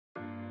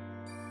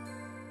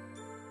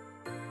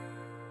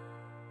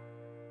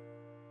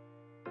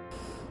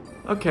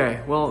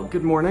Okay, well,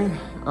 good morning.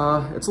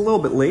 It's a little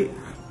bit late,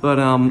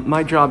 but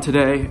my job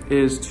today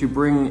is to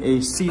bring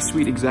a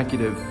C-suite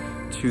executive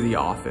to the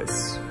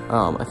office.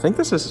 I think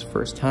this is his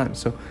first time,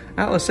 so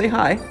Atlas, say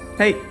hi.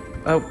 Hey,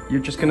 oh, you're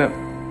just gonna...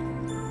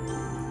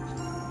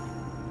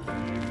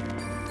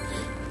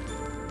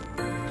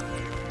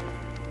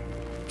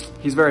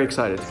 He's very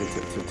excited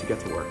to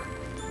get to work.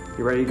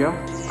 You ready to go? All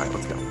right,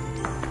 let's go.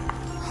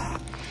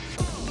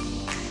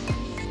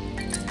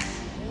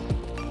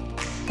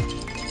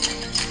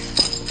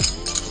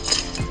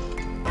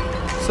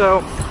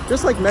 So,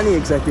 just like many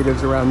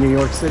executives around New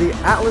York City,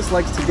 Atlas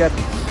likes to get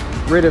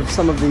rid of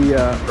some of the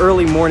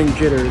early morning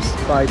jitters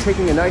by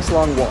taking a nice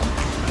long walk.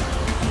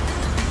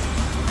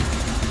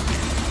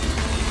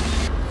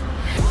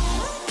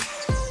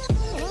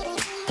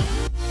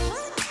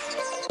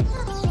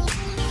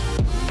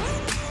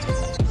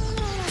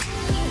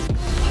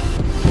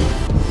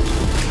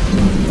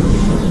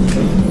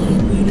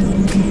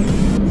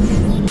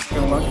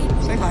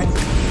 Say hi.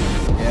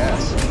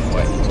 Yes.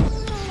 What?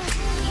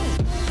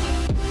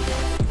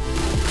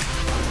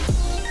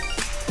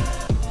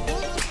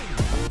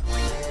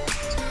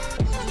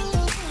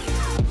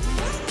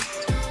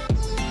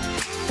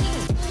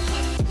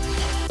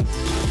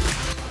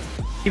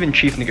 Even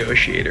chief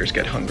negotiators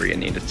get hungry and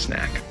need a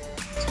snack.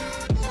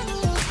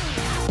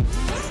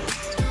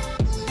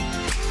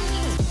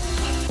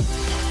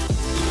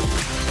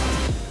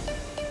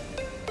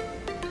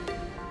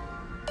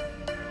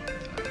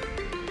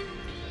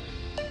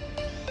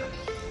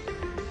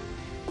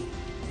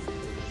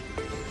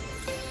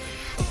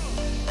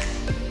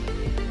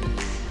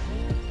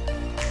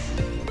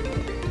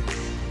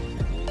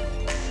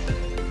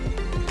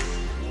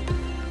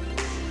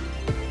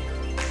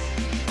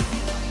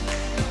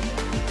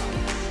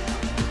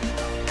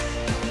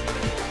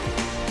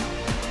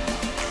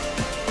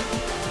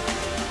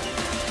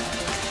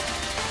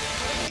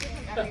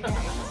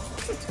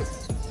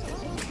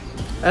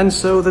 And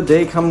so the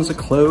day comes to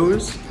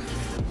close,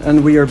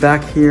 and we are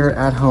back here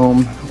at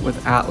home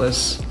with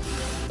Atlas,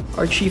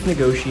 our chief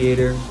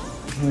negotiator,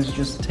 who's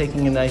just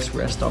taking a nice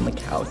rest on the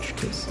couch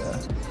because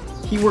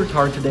he worked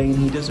hard today and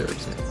he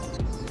deserves it.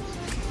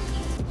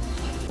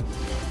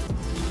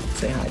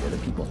 Say hi to the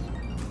people.